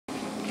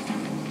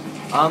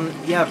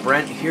Yeah,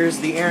 Brent, here's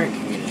the Aaron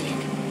community,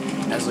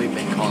 as we've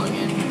been calling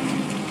it.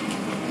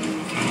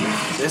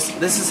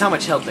 This is how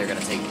much health they're gonna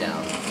take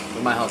down.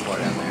 With my health bar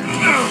down there.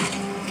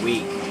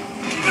 Weak.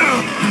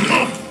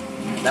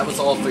 That was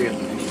all 3 of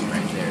them hitting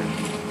right there.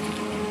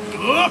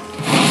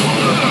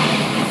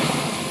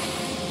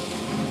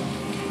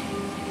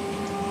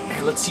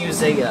 Here, let's use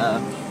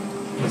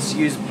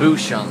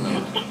Boosh on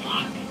them.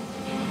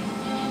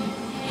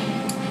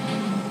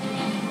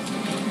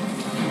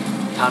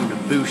 Time to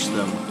boosh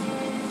them.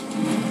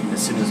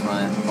 As soon as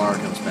my bar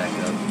comes back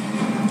up.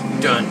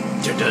 Dun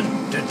dun dun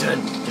dun dun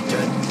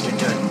dun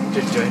dun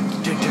dun dun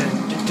dun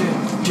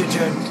dun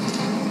dun.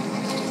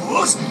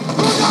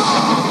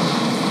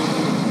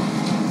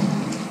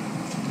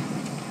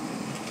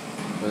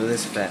 Look at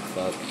this fat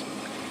fuck.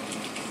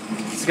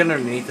 It's gonna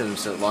underneath him,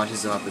 so it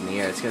launches him up in the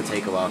air. It's gonna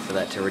take a while for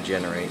that to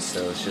regenerate,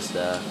 so let's just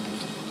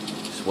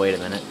wait a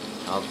minute.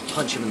 I'll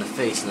punch him in the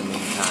face in the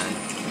meantime.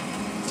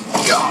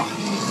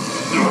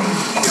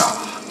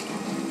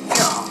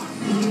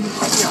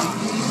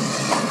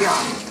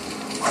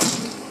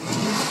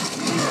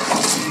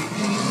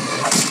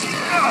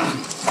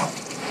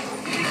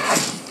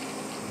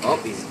 Oh,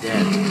 he's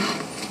dead.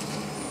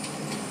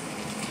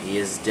 He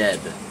is dead.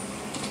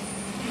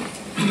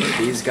 But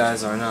these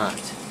guys are not.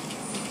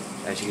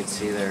 As you can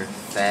see, they're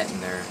fat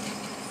and they're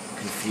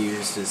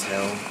confused as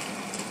hell.